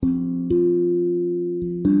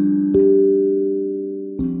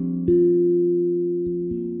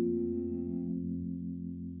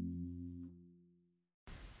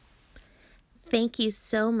Thank you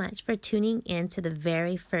so much for tuning in to the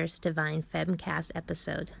very first Divine Femcast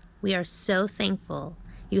episode. We are so thankful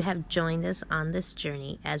you have joined us on this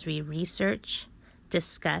journey as we research,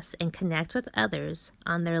 discuss, and connect with others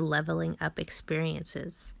on their leveling up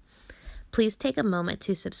experiences. Please take a moment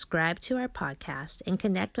to subscribe to our podcast and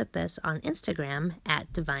connect with us on Instagram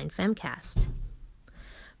at Divine Femcast.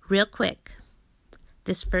 Real quick,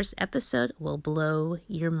 this first episode will blow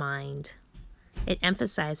your mind. It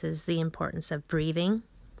emphasizes the importance of breathing,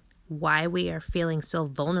 why we are feeling so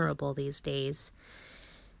vulnerable these days,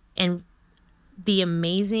 and the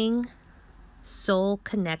amazing soul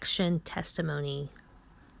connection testimony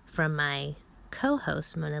from my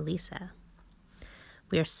co-host, Mona Lisa.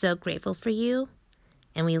 We are so grateful for you,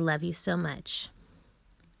 and we love you so much.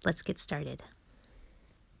 Let's get started.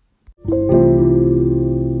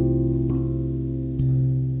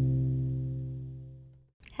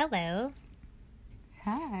 Hello.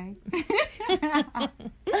 Hi.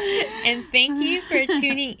 And thank you for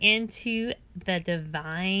tuning into the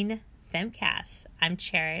Divine Femcast. I'm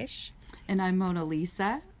Cherish. And I'm Mona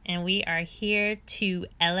Lisa. And we are here to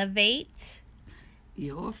elevate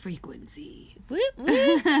your frequency. Woo,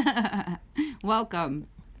 woo. Welcome.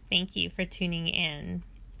 Thank you for tuning in.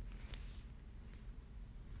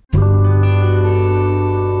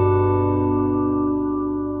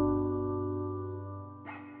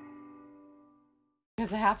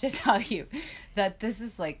 Because I have to tell you that this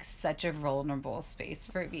is like such a vulnerable space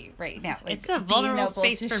for me right now. Like, it's a vulnerable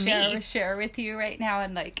space for me. Share with you right now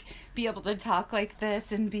and like be able to talk like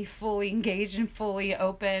this and be fully engaged and fully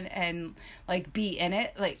open and like be in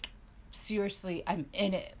it. Like seriously, I'm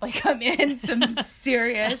in it. Like I'm in some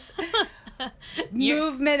serious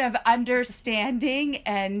movement of understanding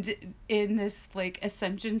and in this like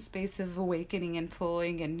ascension space of awakening and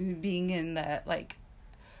pulling and being in the like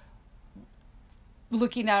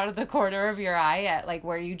looking out of the corner of your eye at like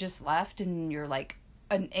where you just left and you're like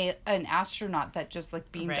an astronaut that just like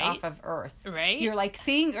beamed off of Earth. Right. You're like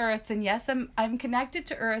seeing Earth, and yes, I'm connected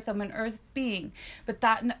to Earth. I'm an Earth being, but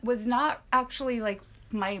that was not actually like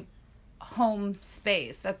my home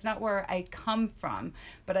space. That's not where I come from,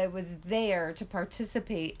 but I was there to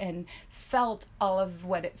participate and felt all of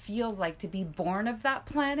what it feels like to be born of that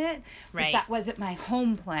planet. Right. But that wasn't my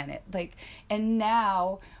home planet. Like, and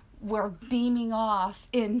now we're beaming off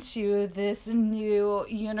into this new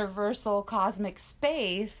universal cosmic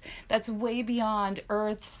space that's way beyond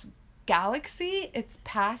Earth's galaxy. It's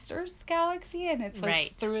past Earth's galaxy, and it's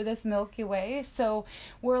like through this Milky Way. So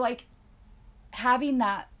we're like having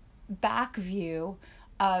that back view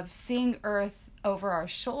of seeing Earth over our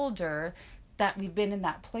shoulder, that we've been in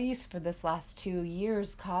that place for this last 2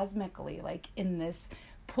 years cosmically, like in this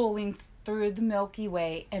pulling through the Milky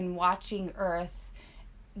Way and watching Earth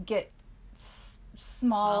get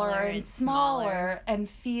smaller and smaller and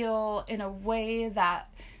feel in a way that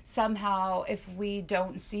somehow if we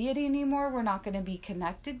don't see it anymore, we're not going to be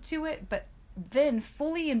connected to it. But then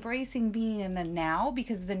fully embracing being in the now,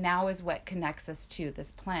 because the now is what connects us to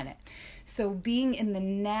this planet. So being in the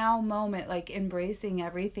now moment, like embracing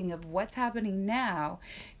everything of what's happening now,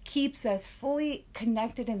 keeps us fully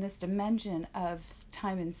connected in this dimension of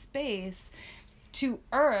time and space to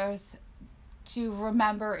Earth, to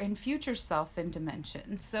remember in future self and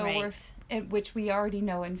dimension. So which we already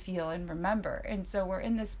know and feel and remember. And so we're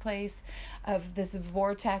in this place of this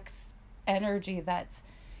vortex energy that's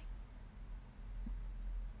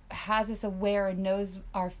has us aware and knows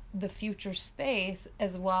the future space,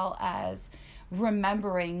 as well as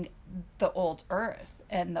remembering the old Earth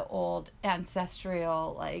and the old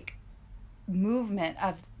ancestral like movement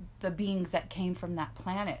of the beings that came from that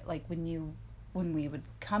planet. Like when we would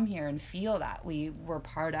come here and feel that, we were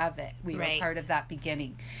part of it. We were part of that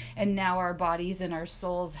beginning. And now our bodies and our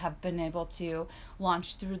souls have been able to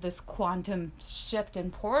launch through this quantum shift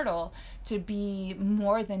and portal to be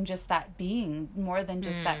more than just that being, more than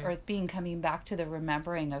just that Earth being, coming back to the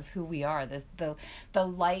remembering of who we are, the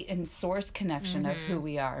light and source connection of who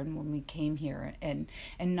we are, and when we came here, and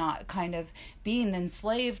not kind of being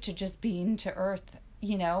enslaved to just being to Earth.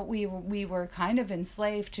 You know, we were kind of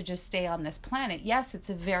enslaved to just stay on this planet. Yes, it's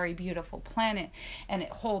a very beautiful planet, and it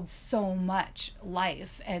holds so much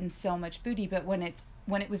life and so much beauty. But when it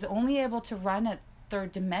was only able to run at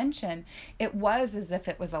third dimension, it was as if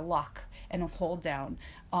it was a lock and a hold down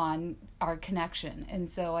on our connection. And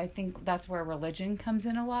so I think that's where religion comes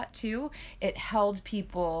in a lot too. It held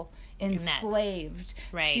people enslaved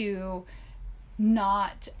to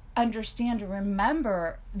not understand or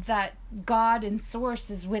remember that God and source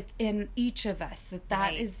is within each of us,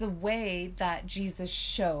 that is the way that Jesus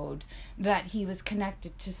showed that he was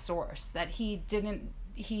connected to source, that he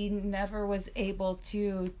he never was able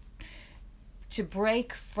to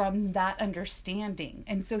break from that understanding.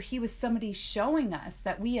 And so he was somebody showing us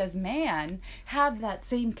that we as man have that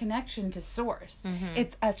same connection to source.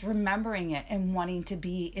 It's us remembering it and wanting to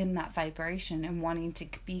be in that vibration and wanting to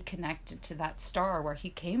be connected to that star where he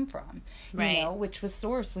came from, right. you know, which was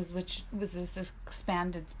source, which was this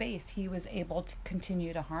expanded space. He was able to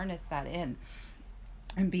continue to harness that in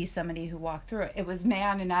and be somebody who walked through it. It was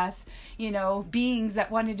man and us, you know, beings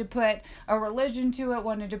that wanted to put a religion to it,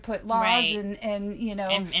 wanted to put laws, right. and you know,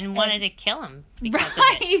 and wanted to kill him because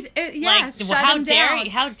right. of it. Yes, like,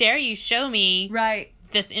 how dare you show me right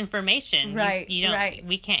this information? Right, you don't. right,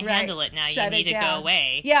 we can't right. handle it now. Shut you need to down. go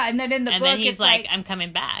away. Yeah, and then in the book, then he's it's like, I'm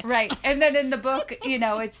coming back. Right, and then in the book, you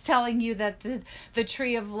know, it's telling you that the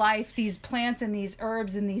tree of life, these plants and these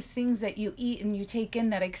herbs and these things that you eat and you take in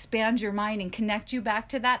that expand your mind and connect you back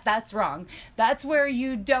to that, that's wrong. That's where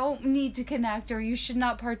you don't need to connect, or you should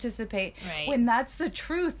not participate. Right. When that's the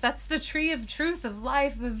truth, that's the tree of truth, of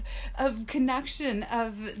life, of connection,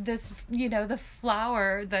 of this, you know, the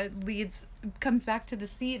flower that comes back to the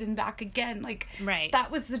seed and back again. Like, right. that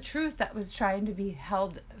was the truth that was trying to be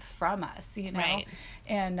held from us, you know? Right.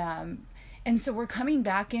 And so we're coming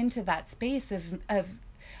back into that space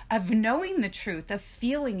of knowing the truth, of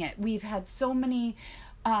feeling it. We've had so many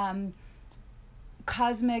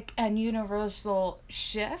cosmic and universal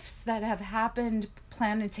shifts that have happened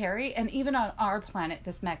planetary, and even on our planet,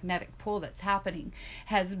 this magnetic pull that's happening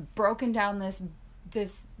has broken down this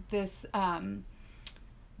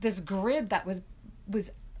grid that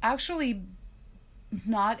was actually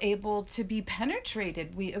not able to be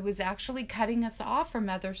penetrated. It was actually cutting us off from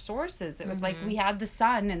other sources. It was like we had the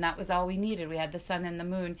sun and that was all we needed. We had the sun and the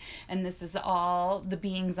moon, and this is all the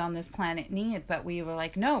beings on this planet need. But we were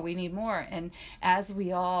like, no, we need more. And as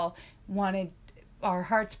we all wanted, our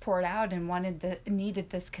hearts poured out and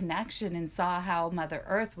needed this connection, and saw how Mother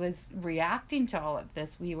Earth was reacting to all of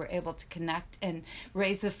this, we were able to connect and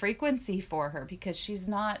raise the frequency for her, because she's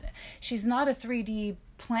not a 3D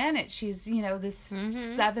planet. She's, you know, this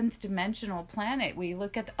seventh dimensional planet. We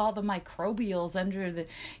look at all the microbials under the,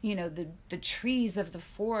 you know, the trees of the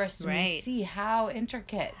forest, and right. we see how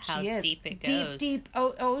intricate how she is. Deep it goes. Deep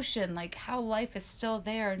ocean, like how life is still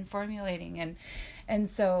there and formulating. And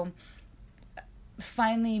so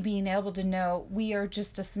finally being able to know we are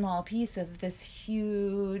just a small piece of this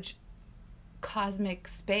huge cosmic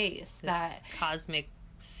space, this cosmic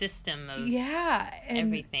system of and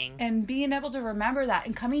everything, and being able to remember that,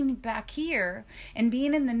 and coming back here and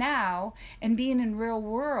being in the now and being in real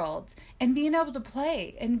world and being able to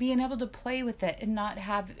play with it and not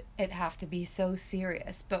have it have to be so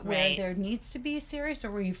serious, but where right. there needs to be serious,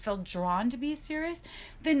 or where you feel drawn to be serious,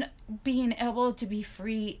 then being able to be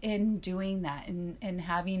free in doing that, and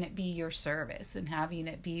having it be your service, and having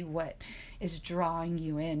it be what is drawing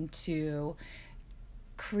you into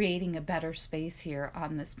creating a better space here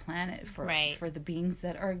on this planet for right. for the beings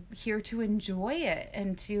that are here to enjoy it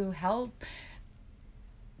and to help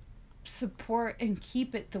support and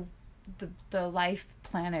keep it the life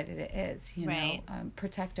planet it is, you right. know,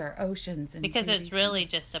 protect our oceans, and because it's really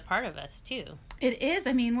just a part of us too. It is.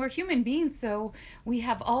 I mean, we're human beings, so we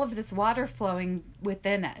have all of this water flowing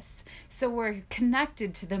within us, so we're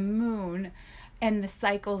connected to the moon and the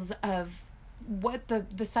cycles of what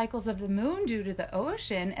the cycles of the moon do to the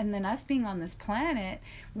ocean, and then us being on this planet,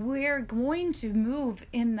 we're going to move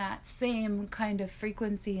in that same kind of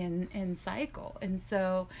frequency and cycle. And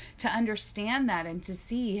so to understand that, and to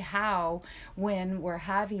see how when we're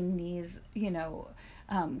having these, you know,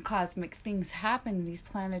 cosmic things happen, these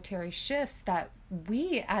planetary shifts, that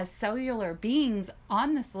we as cellular beings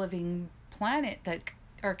on this living planet that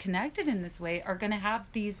are connected in this way are going to have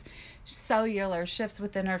these cellular shifts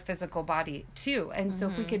within our physical body too. And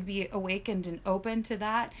so if we could be awakened and open to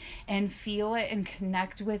that and feel it and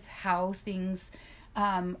connect with how things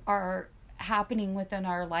are happening within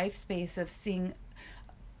our life space, of seeing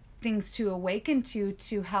things to awaken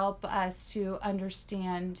to help us to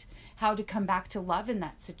understand how to come back to love in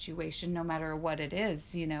that situation, no matter what it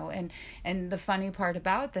is, you know. And the funny part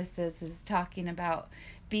about this is talking about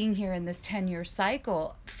being here in this 10-year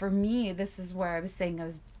cycle. For me, this is where I was saying I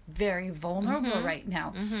was very vulnerable right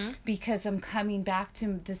now, because I'm coming back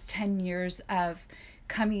to this 10 years of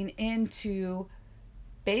coming into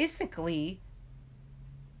basically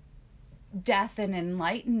death and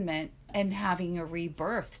enlightenment, and having a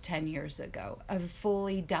rebirth 10 years ago, of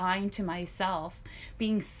fully dying to myself,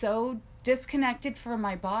 being so disconnected from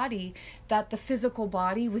my body that the physical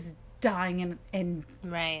body was dying and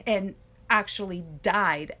right. and actually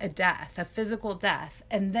died a physical death,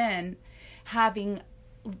 and then having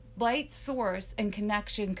light source and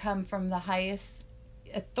connection come from the highest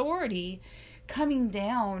authority coming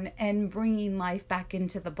down and bringing life back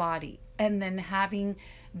into the body, and then having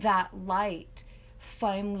that light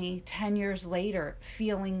finally 10 years later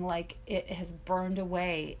feeling like it has burned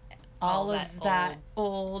away all of that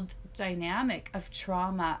old dynamic of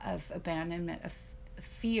trauma, of abandonment, of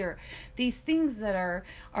fear, these things that are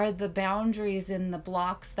the boundaries and the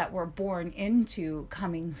blocks that we're born into,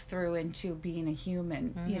 coming through into being a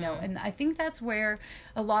human, you know. And I think that's where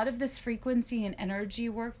a lot of this frequency and energy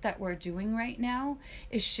work that we're doing right now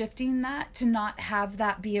is shifting that, to not have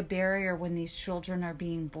that be a barrier when these children are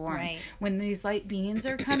being born. Right. When these light beings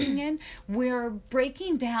are coming in, we're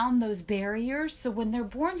breaking down those barriers, so when they're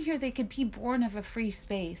born here, they could be born of a free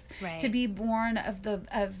space, Right. to be born of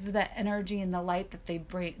the energy and the light that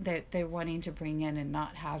they're wanting to bring in, and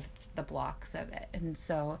not have the blocks of it. And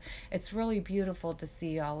so it's really beautiful to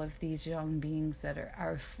see all of these young beings that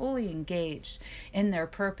are fully engaged in their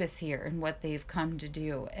purpose here and what they've come to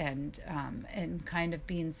do, and kind of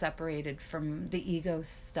being separated from the ego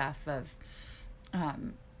stuff of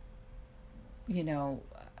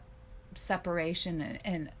separation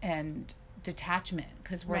and detachment,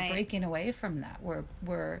 because we're Right. breaking away from that.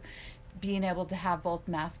 We're being able to have both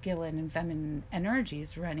masculine and feminine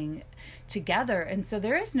energies running together, and so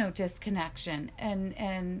there is no disconnection,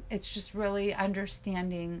 and it's just really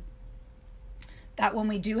understanding that when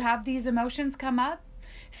we do have these emotions come up,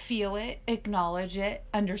 feel it, acknowledge it,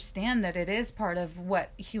 understand that it is part of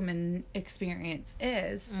what human experience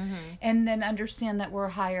is, and then understand that we're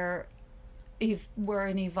higher, we're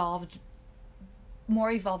an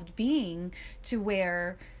more evolved being, to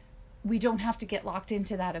where we don't have to get locked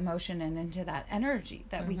into that emotion and into that energy,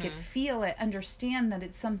 that we could feel it, understand that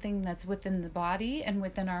it's something that's within the body and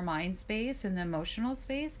within our mind space and the emotional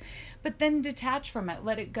space, but then detach from it,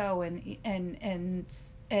 let it go, and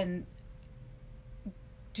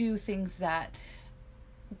do things that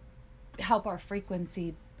help our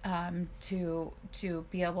frequency, to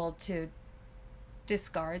be able to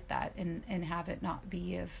discard that and have it not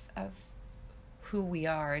be of who we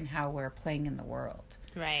are and how we're playing in the world.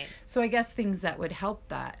 Right. So I guess things that would help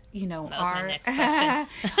that, That was my next question.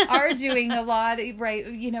 are doing a lot, right?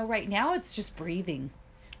 Right now it's just breathing.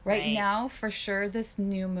 Right now, for sure, this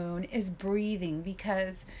new moon is breathing,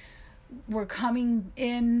 because we're coming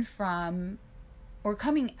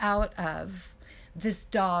out of this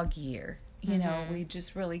dog year. We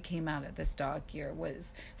just really came out of this dog year.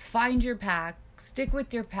 Was find your pack, stick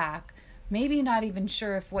with your pack, maybe not even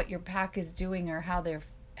sure if what your pack is doing or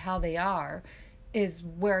how they are is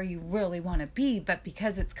where you really want to be, but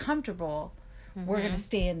because it's comfortable, we're going to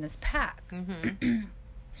stay in this pack.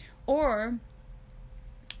 Or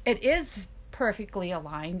it is perfectly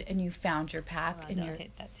aligned and you found your pack, and don't you're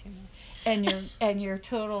hit that too much. and you're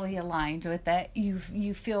totally aligned with it. You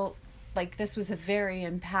feel like this was a very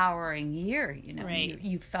empowering year. Right.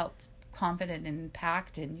 You felt confident and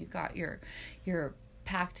packed, and you got your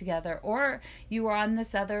pack together. Or you were on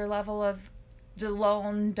this other level of the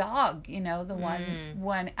lone dog, the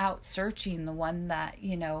one out searching, the one that,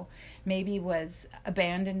 maybe was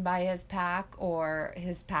abandoned by his pack, or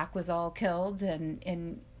his pack was all killed,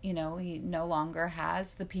 and he no longer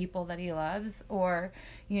has the people that he loves, or,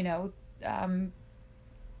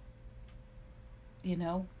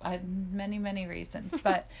 many reasons,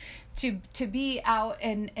 but to be out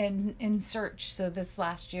and in search. So this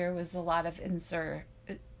last year was a lot of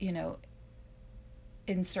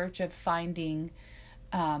in search of finding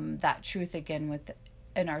that truth again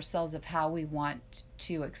within ourselves, of how we want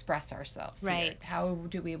to express ourselves. Right. Here. How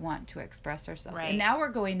do we want to express ourselves? Right. And now we're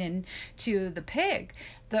going into the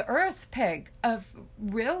earth pig, of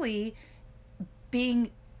really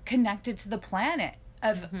being connected to the planet,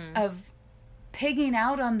 of pigging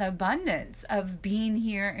out on the abundance of being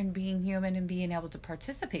here and being human and being able to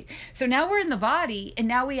participate. So now we're in the body, and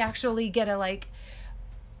now we actually get to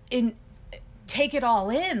take it all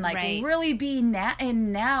in, Right. really be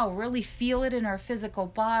now, really feel it in our physical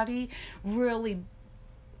body, really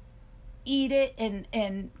eat it,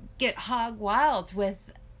 and get hog wild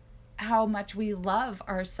with how much we love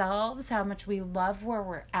ourselves, how much we love where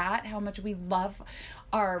we're at, how much we love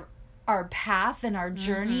our path and our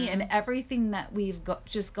journey and everything that we've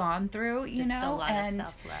just gone through, Just a lot and of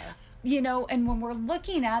self-love. And when we're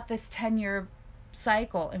looking at this 10-year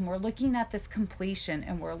cycle, and we're looking at this completion,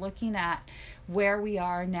 and we're looking at where we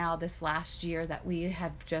are now, this last year that we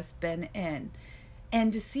have just been in,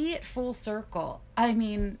 and to see it full circle, I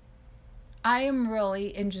mean, I am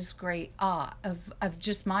really in just great awe of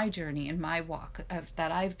just my journey and my walk of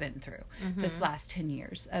that I've been through this last 10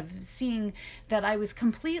 years, of seeing that I was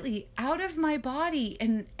completely out of my body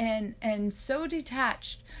and so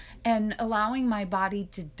detached, and allowing my body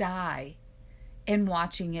to die and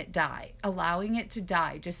watching it die, allowing it to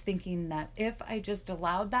die, just thinking that if I just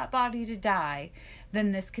allowed that body to die,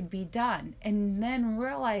 then this could be done. And then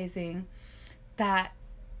realizing that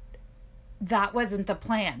that wasn't the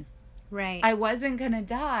plan. Right. I wasn't going to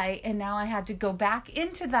die, and now I had to go back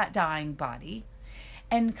into that dying body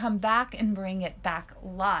and come back and bring it back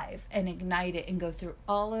live and ignite it and go through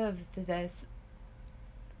all of this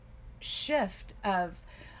shift of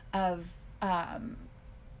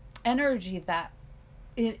energy that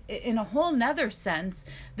in a whole nother sense,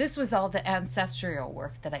 this was all the ancestral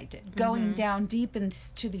work that I did. Going down deep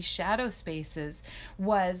into these shadow spaces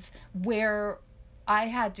was where I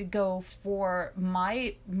had to go for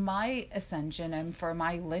my ascension and for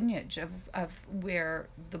my lineage of where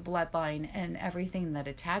the bloodline and everything that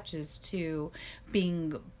attaches to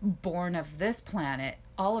being born of this planet,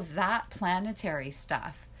 all of that planetary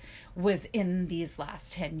stuff was in these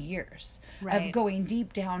last 10 years of going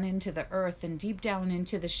deep down into the earth and deep down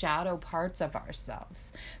into the shadow parts of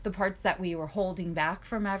ourselves, the parts that we were holding back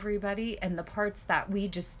from everybody, and the parts that we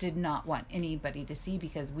just did not want anybody to see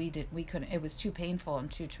because we couldn't, it was too painful and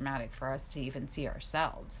too traumatic for us to even see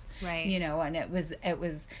ourselves. Right. You know, and it was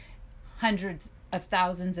hundreds of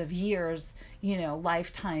thousands of years, you know,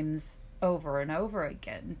 lifetimes over and over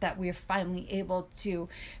again that we're finally able to.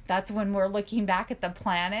 That's when we're looking back at the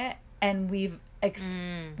planet and we've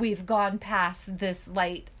gone past this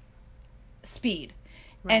light speed.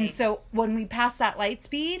 Right. And so when we passed that light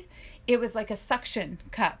speed, it was like a suction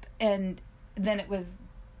cup, and then it was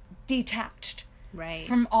detached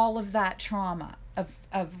from all of that trauma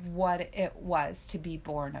of what it was to be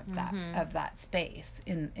born of that of that space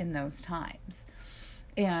in those times.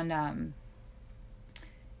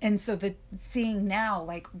 And so seeing now,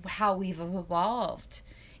 like, how we've evolved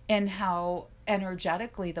and how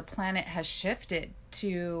energetically the planet has shifted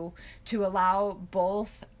to allow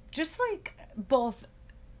both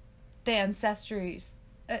the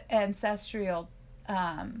ancestral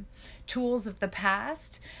tools of the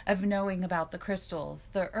past, of knowing about the crystals,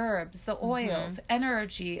 the herbs, the oils,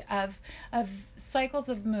 energy of cycles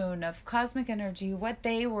of moon, of cosmic energy, what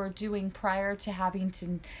they were doing prior to having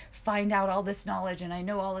to find out all this knowledge, and I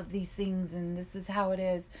know all of these things and this is how it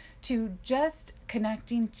is, to just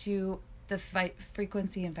connecting to the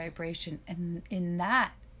frequency and vibration, and in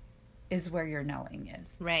that is where your knowing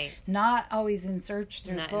is. Right. Not always in search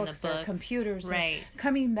through books or computers. Right.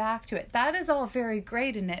 Coming back to it. That is all very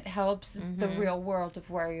great, and it helps the real world of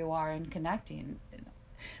where you are and connecting.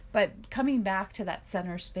 But coming back to that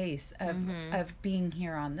center space of being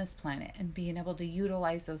here on this planet and being able to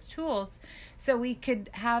utilize those tools so we could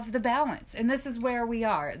have the balance. And this is where we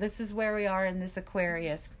are. This is where we are in this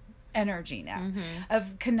Aquarius energy now.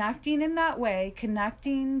 Of connecting in that way,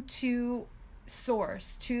 connecting to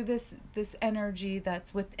source, to this energy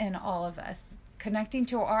that's within all of us, connecting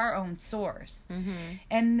to our own source,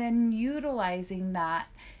 and then utilizing that,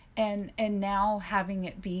 and now having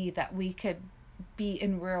it be that we could be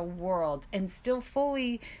in real world and still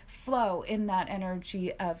fully flow in that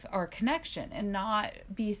energy of our connection and not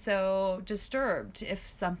be so disturbed if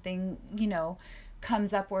something, you know,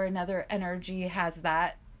 comes up where another energy has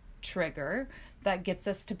that trigger that gets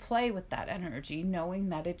us to play with that energy, knowing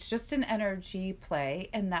that it's just an energy play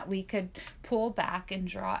and that we could pull back and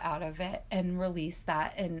draw out of it and release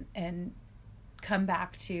that and come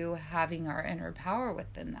back to having our inner power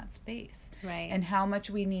within that space. Right. And how much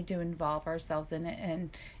we need to involve ourselves in it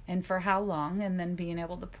and for how long, and then being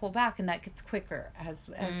able to pull back, and that gets quicker as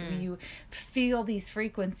you feel these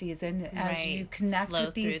frequencies and as you connect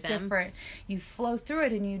with these different, you flow through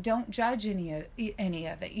it and you don't judge any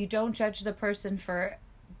of it. You don't judge the person for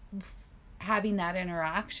having that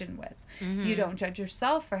interaction with. You don't judge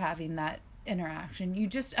yourself for having that interaction. You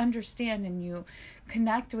just understand and you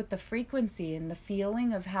connect with the frequency and the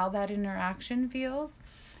feeling of how that interaction feels,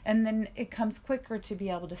 and then it comes quicker to be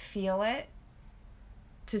able to feel it,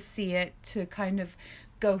 to see it, to kind of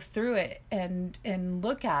go through it and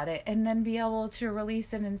look at it, and then be able to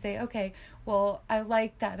release it and say, okay, well, I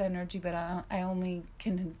like that energy, but I only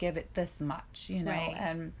can give it this much, you know.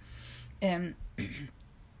 And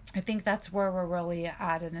I think that's where we're really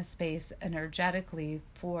at in a space energetically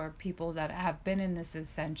for people that have been in this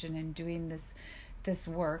ascension and doing this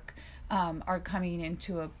work, are coming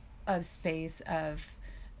into a space of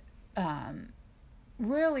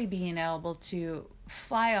really being able to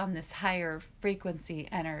fly on this higher frequency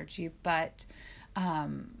energy, but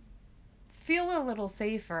feel a little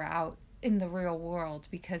safer out in the real world,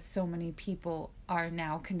 because so many people are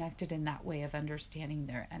now connected in that way of understanding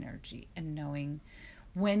their energy and knowing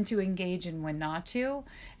when to engage and when not to,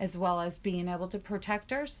 as well as being able to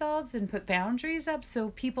protect ourselves and put boundaries up. So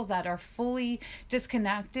people that are fully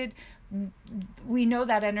disconnected, we know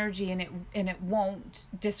that energy, and it won't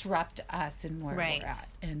disrupt us and where Right. we're at.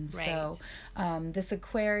 And Right. so this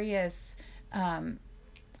Aquarius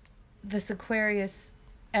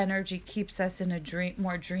energy keeps us in a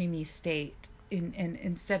more dreamy state, in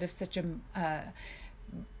instead of such a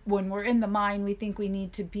when we're in the mind, we think we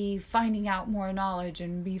need to be finding out more knowledge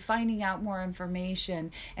and be finding out more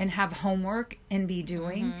information and have homework and be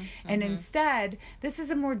doing. And instead, this is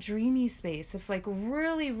a more dreamy space of like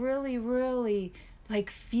really, really, really like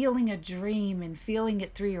feeling a dream and feeling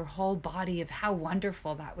it through your whole body of how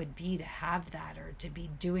wonderful that would be to have that, or to be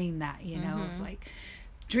doing that, you know, of like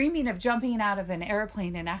dreaming of jumping out of an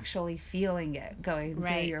airplane and actually feeling it going through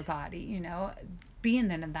Right. your body, you know, being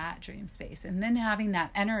in that dream space, and then having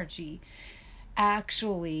that energy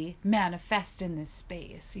actually manifest in this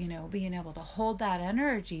space, you know, being able to hold that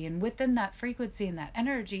energy, and within that frequency and that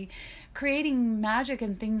energy, creating magic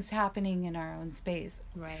and things happening in our own space.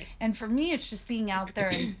 Right. And for me, it's just being out there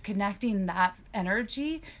and connecting that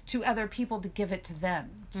energy to other people to give it to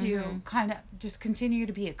them, to kind of just continue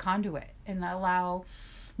to be a conduit and allow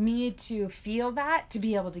me to feel that, to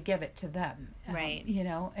be able to give it to them. Right. You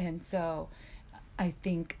know, and so I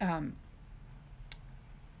think,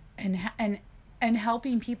 and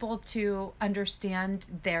helping people to understand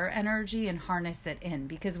their energy and harness it in,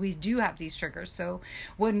 because we do have these triggers. So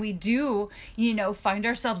when we do, you know, find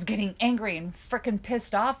ourselves getting angry and freaking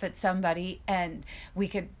pissed off at somebody, and we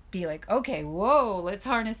could be like, okay, whoa, let's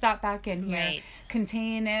harness that back in here, Right.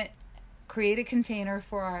 contain it, create a container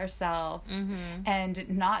for ourselves, and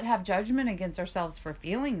not have judgment against ourselves for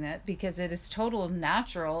feeling it, because it is total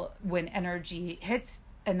natural when energy hits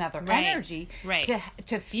another Right. energy Right.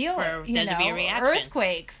 to feel For it, you there to be a know, reaction.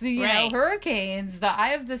 earthquakes, you know, Right. hurricanes, the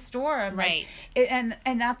eye of the storm, Right. like,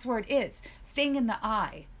 and that's where it is, staying in the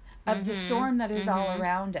eye of the storm that is all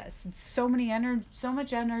around us. So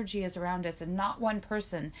much energy is around us, and not one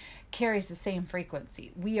person carries the same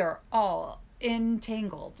frequency. We are all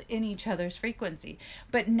entangled in each other's frequency.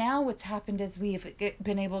 But now what's happened is we've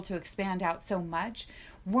been able to expand out so much,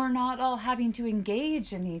 we're not all having to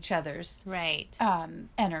engage in each other's Right.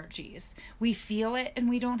 energies. We feel it, and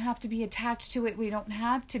we don't have to be attached to it. We don't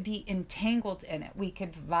have to be entangled in it. We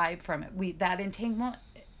could vibe from it. That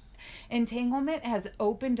entanglement has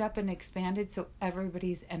opened up and expanded, so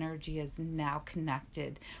everybody's energy is now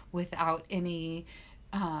connected without any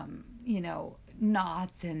you know,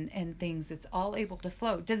 knots and things. It's all able to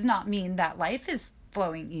flow. Does not mean that life is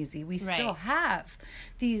flowing easy. We Right. still have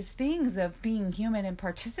these things of being human and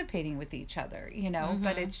participating with each other, you know,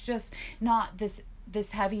 but it's just not this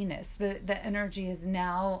heaviness. The energy is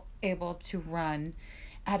now able to run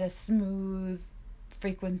at a smooth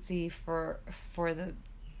frequency for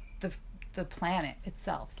the planet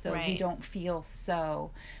itself. So we Right. don't feel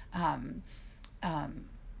so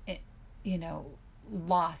you know,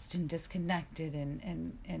 lost and disconnected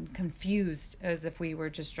and confused, as if we were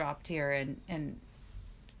just dropped here and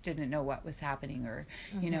didn't know what was happening, or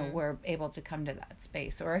you know, we're able to come to that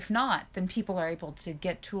space. Or if not, then people are able to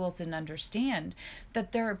get tools and understand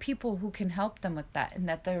that there are people who can help them with that, and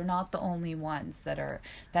that they're not the only ones that are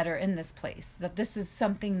in this place, that this is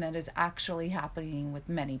something that is actually happening with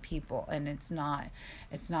many people, and it's not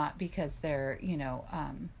because they're, you know,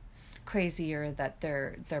 crazy, or that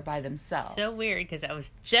they're by themselves. So weird, because I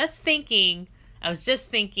was just thinking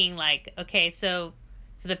like, okay, so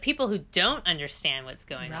for the people who don't understand what's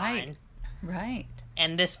going on, Right.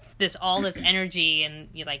 and this all this energy, and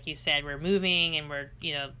like you said, we're moving, and we're,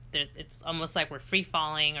 you know, it's almost like we're free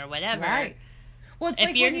falling or whatever. Right. Well, it's If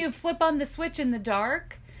like you're- when you flip on the switch in the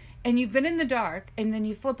dark, and you've been in the dark, and then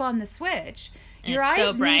you flip on the switch, And your it's so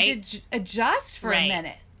eyes bright. need to adjust for Right. a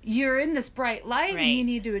minute. You're in this bright light, and you Right.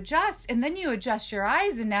 need to adjust, and then you adjust your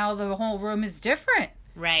eyes, and now the whole room is different.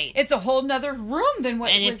 Right. It's a whole nother room than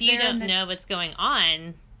what And was if you there in don't the... know what's going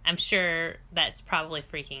on, I'm sure that's probably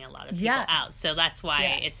freaking a lot of people Yes. out. So that's why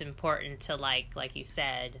Yes. it's important to, like you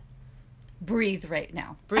said, Breathe right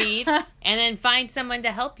now. breathe and then find someone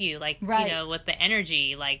to help you, like, Right. you know, with the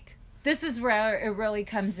energy, like, This is where it really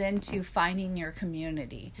comes into finding your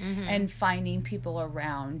community and finding people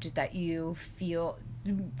around that you feel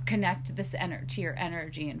connect this to your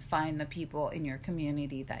energy, and find the people in your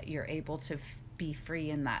community that you're able to be free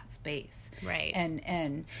in that space. Right.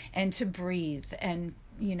 And to breathe, and,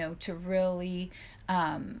 you know, to really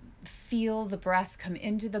feel the breath come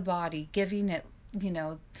into the body, giving it, you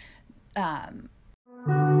know, um,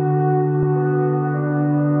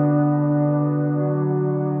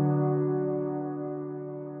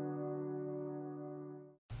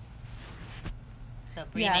 So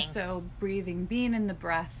breathing. Yeah, so breathing, being in the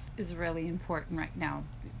breath is really important right now,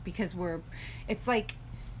 because it's like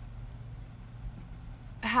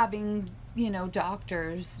having,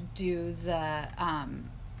 doctors do the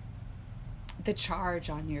charge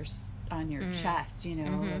on your chest,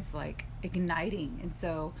 of like igniting. And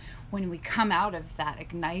so when we come out of that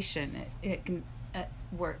ignition, it can,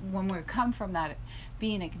 when we come from that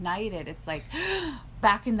being ignited, it's like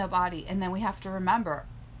back in the body. And then we have to remember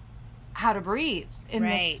how to breathe in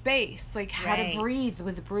this space, like how to breathe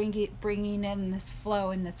with bringing in this flow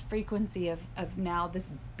and this frequency of now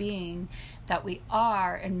this being that we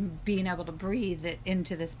are, and being able to breathe it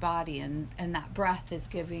into this body, and that breath is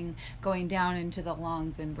going down into the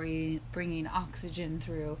lungs and bringing oxygen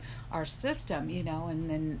through our system, and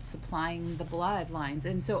then supplying the blood lines.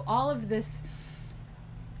 And so all of this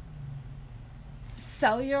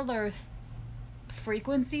cellular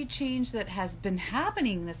frequency change that has been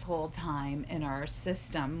happening this whole time in our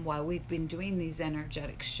system while we've been doing these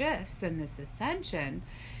energetic shifts and this ascension,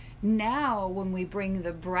 now when we bring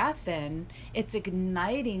the breath in, it's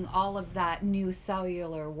igniting all of that new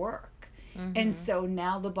cellular work. And so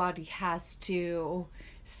now the body has to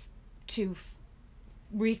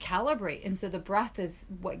recalibrate, and so the breath is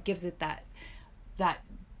what gives it that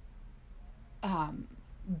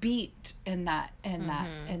beat and that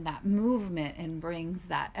movement, and brings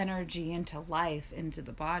that energy into life into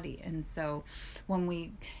the body. And so when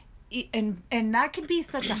we and that can be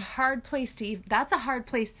such a hard place that's a hard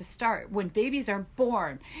place to start when babies are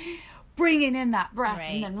born, bringing in that breath,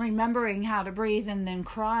 and then remembering how to breathe, and then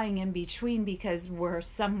crying in between because we're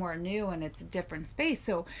somewhere new and it's a different space.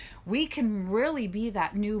 So we can really be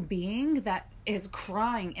that new being that is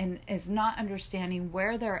crying and is not understanding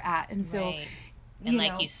where they're at. And so and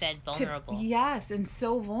like you said, vulnerable. Yes, and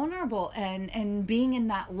so vulnerable, and being in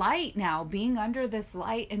that light now, being under this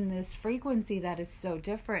light and this frequency that is so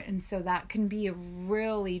different. And so that can be a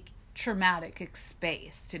really traumatic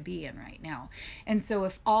space to be in right now. And so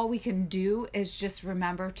if all we can do is just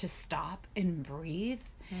remember to stop and breathe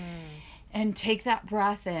and take that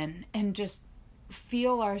breath in and just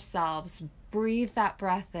feel ourselves breathe that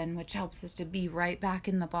breath in, which helps us to be right back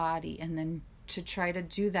in the body, and then to try to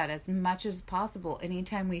do that as much as possible.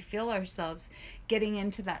 Anytime we feel ourselves getting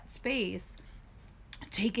into that space,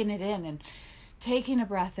 taking it in and taking a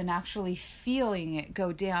breath and actually feeling it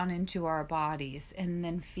go down into our bodies, and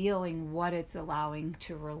then feeling what it's allowing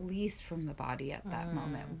to release from the body at that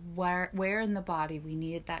moment. Where in the body we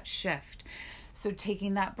needed that shift. So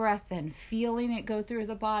taking that breath in, feeling it go through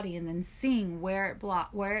the body, and then seeing where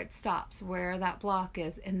it stops, where that block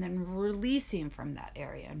is, and then releasing from that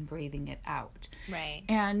area and breathing it out. Right.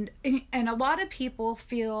 And a lot of people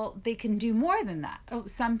feel they can do more than that.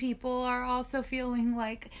 Some people are also feeling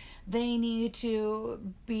like they need to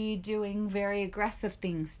be doing very aggressive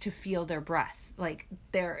things to feel their breath. Like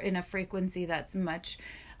they're in a frequency that's much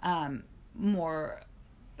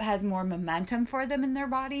has more momentum for them in their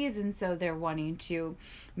bodies, and so they're wanting to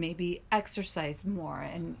maybe exercise more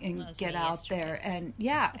and get out there and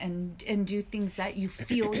and do things that you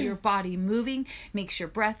feel your body moving, makes your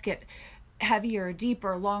breath get heavier,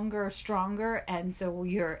 deeper, longer, stronger. And so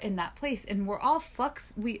you're in that place, and we're all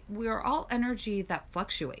we're all energy that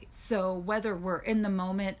fluctuates. So whether we're in the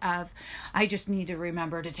moment of, I just need to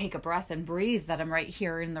remember to take a breath and breathe, that I'm right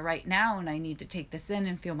here in the right now, and I need to take this in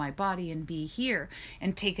and feel my body and be here,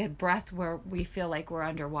 and take a breath where we feel like we're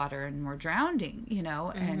underwater and we're drowning,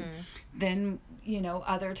 and then,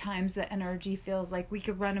 other times the energy feels like we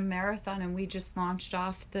could run a marathon and we just launched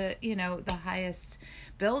off the highest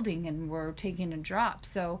building and we're taking a drop.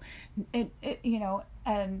 So it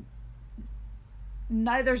and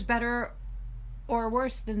neither's better or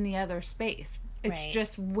worse than the other space. It's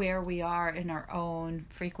just where we are in our own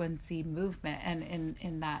frequency movement and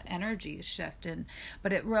in that energy shift.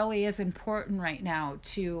 But it really is important right now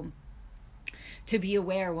to be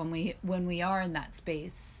aware when we are in that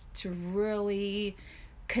space, to really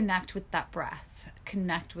connect with that breath,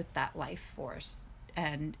 connect with that life force,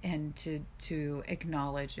 and to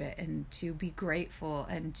acknowledge it, and to be grateful,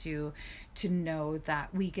 and to know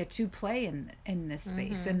that we get to play in this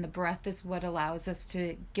space, and the breath is what allows us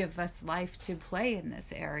to give us life to play in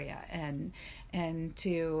this area, and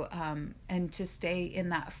to stay in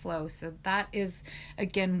that flow. So that is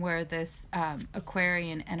again where this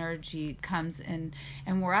Aquarian energy comes in,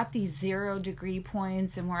 and we're at these 0 degree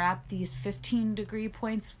points, and we're at these 15 degree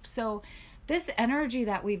points. So this energy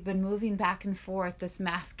that we've been moving back and forth, this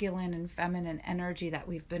masculine and feminine energy that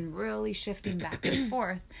we've been really shifting back and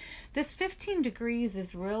forth, this 15 degrees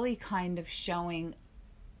is really kind of showing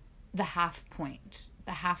the half point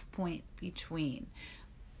between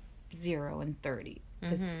 0 and 30.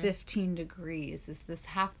 This 15 degrees is this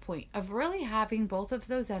half point of really having both of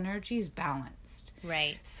those energies balanced.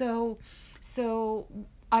 Right. So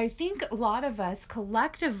I think a lot of us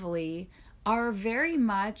collectively are very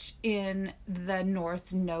much in the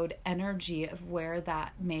North Node energy of where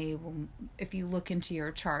that may, if you look into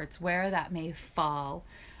your charts, where that may fall,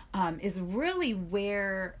 is really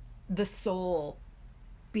where the soul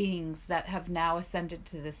beings that have now ascended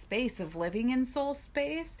to the space of living in soul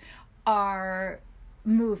space are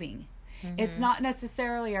moving. It's not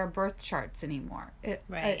necessarily our birth charts anymore,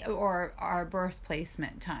 or our birth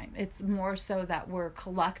placement time. It's more so that we're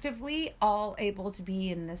collectively all able to be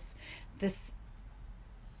in this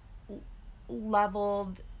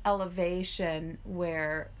leveled elevation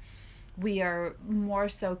where we are more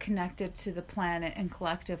so connected to the planet and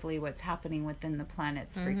collectively what's happening within the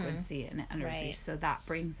planet's frequency and energy. Right. So that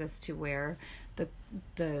brings us to where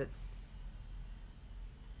the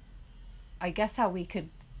I guess how we could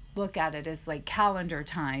look at it is like calendar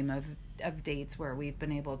time of dates where we've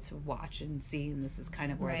been able to watch and see, and this is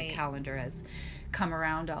kind of where the calendar has come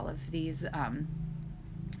around all of these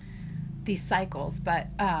cycles. But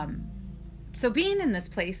so being in this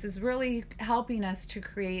place is really helping us to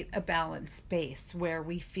create a balanced space where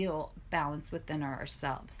we feel balance within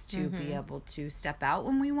ourselves to be able to step out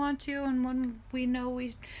when we want to, and when we know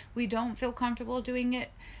we don't feel comfortable doing it,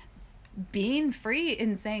 being free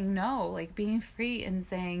in saying no, like being free in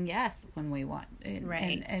saying yes when we want. And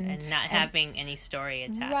not having any story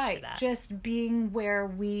attached to that. Just being where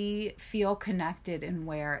we feel connected and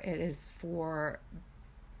where it is for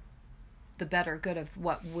the better good of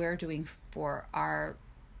what we're doing for our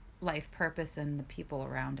life purpose and the people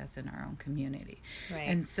around us in our own community. Right.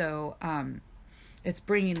 And so it's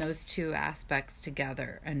bringing those two aspects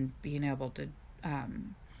together and being able to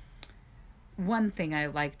one thing I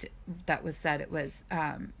liked that was said, it was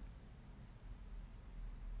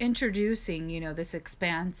introducing, this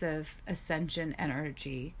expansive ascension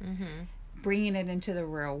energy, bringing it into the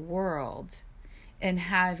real world, and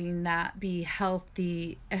having that be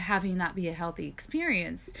healthy, a healthy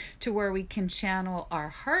experience to where we can channel our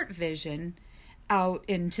heart vision out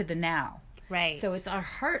into the now. Right. So it's our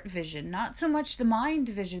heart vision, not so much the mind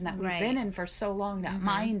vision that we've been in for so long, that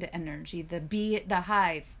mind energy, the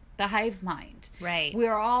hive mind. Right.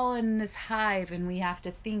 We're all in this hive and we have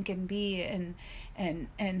to think and be and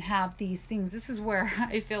have these things. This is where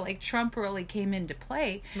I feel like Trump really came into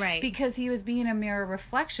play. Right. Because he was being a mirror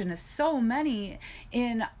reflection of so many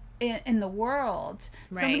in the world.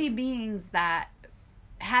 Right. So many beings that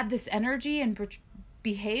had this energy and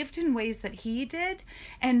behaved in ways that he did,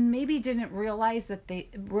 and maybe didn't realize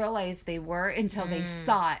they were until they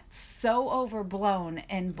saw it so overblown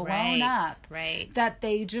and blown up that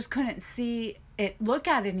they just couldn't look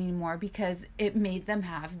at it anymore, because it made them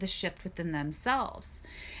have the shift within themselves,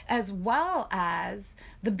 as well as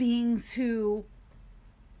the beings who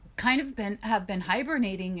kind of have been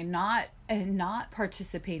hibernating and not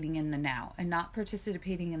participating in the now and not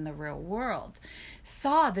participating in the real world,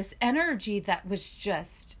 saw this energy that was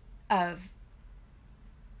just of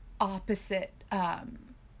opposite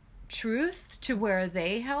truth to where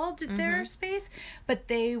they held their space, but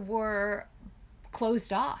they were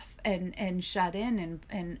closed off and shut in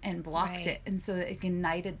and blocked it, and so it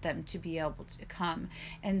ignited them to be able to come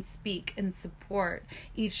and speak and support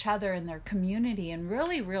each other in their community, and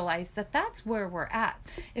really realize that that's where we're at.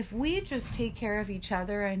 If we just take care of each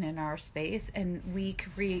other and in our space, and we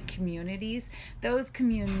create communities, those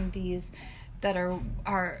communities that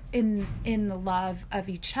are in the love of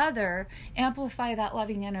each other amplify that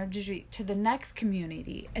loving energy to the next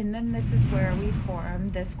community, and then this is where we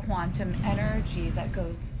form this quantum energy that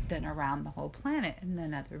goes then around the whole planet, and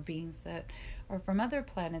then other beings that are from other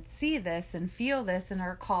planets see this and feel this and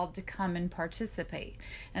are called to come and participate.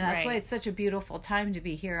 And that's why it's such a beautiful time to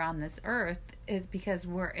be here on this earth, is because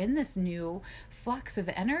we're in this new flux of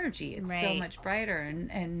energy. It's so much brighter,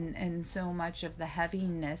 and so much of the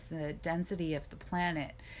heaviness, the density of the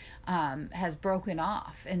planet has broken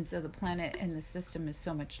off, and so the planet and the system is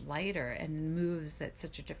so much lighter and moves at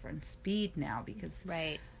such a different speed now, because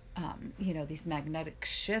these magnetic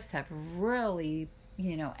shifts have really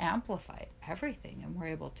amplified everything, and we're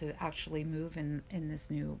able to actually move in this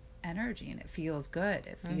new energy, and it feels good.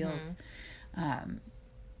 It feels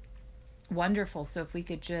wonderful. So if we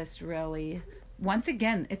could just really, once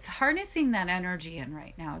again, it's harnessing that energy in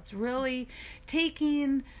right now. It's really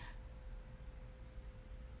taking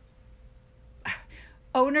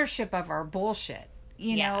ownership of our bullshit.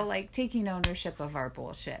 You Yeah. know, like taking ownership of our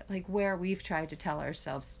bullshit, like where we've tried to tell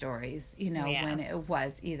ourselves stories, you know, Yeah. when it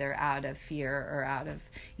was either out of fear or out of,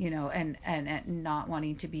 you know, and not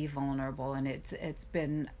wanting to be vulnerable. And it's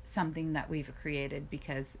been something that we've created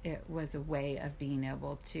because it was a way of being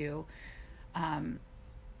able to,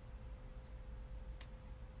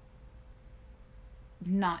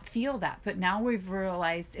 not feel that. But now we've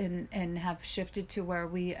realized and have shifted to where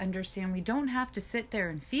we understand we don't have to sit there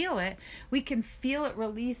and feel it. We can feel it,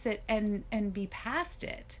 release it, and be past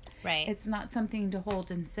it. Right. It's not something to hold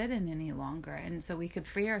and sit in any longer. And so we could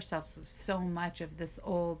free ourselves of so much of this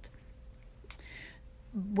old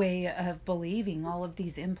way of believing, all of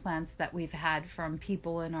these implants that we've had from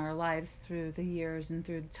people in our lives through the years and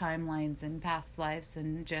through the timelines and past lives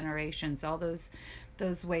and generations, all those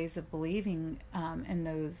ways of believing, in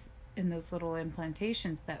those little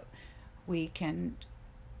implantations, that we can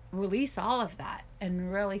release all of that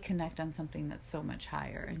and really connect on something that's so much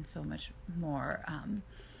higher and so much more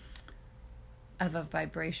of a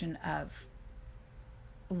vibration of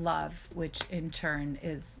love, which in turn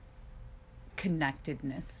is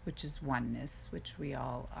connectedness, which is oneness, which we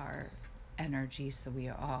all are energy, so we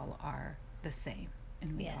all are the same,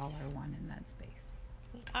 and we all are one in that space.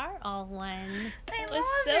 We are all one. I That was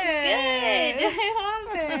love so it. good. I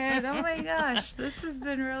love it. Oh my gosh, this has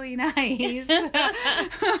been really nice.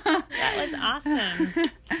 That was awesome.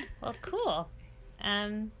 Well, cool. I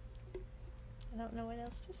don't know what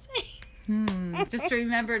else to say. Just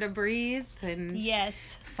remember to breathe and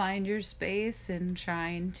Yes. find your space and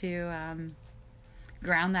trying to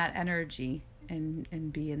ground that energy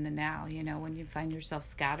and be in the now. You know, when you find yourself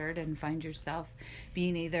scattered and find yourself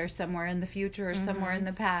being either somewhere in the future or somewhere in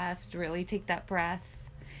the past, really take that breath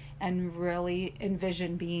and really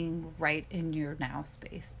envision being right in your now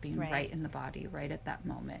space, being right in the body, right at that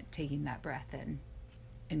moment, taking that breath in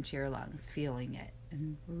into your lungs, feeling it,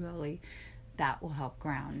 and really that will help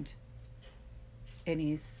ground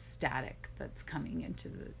any static that's coming into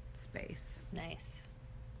the space. Nice.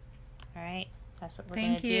 All right. That's what we're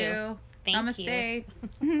Thank going to you. do. Thank Namaste.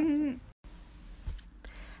 you.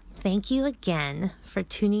 Thank you again for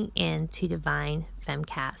tuning in to Divine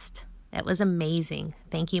Femcast. It was amazing.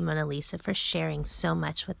 Thank you, Mona Lisa, for sharing so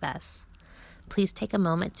much with us. Please take a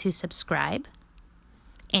moment to subscribe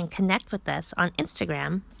and connect with us on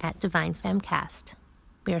Instagram at Divine Femcast.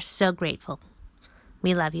 We are so grateful.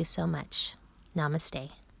 We love you so much. Namaste.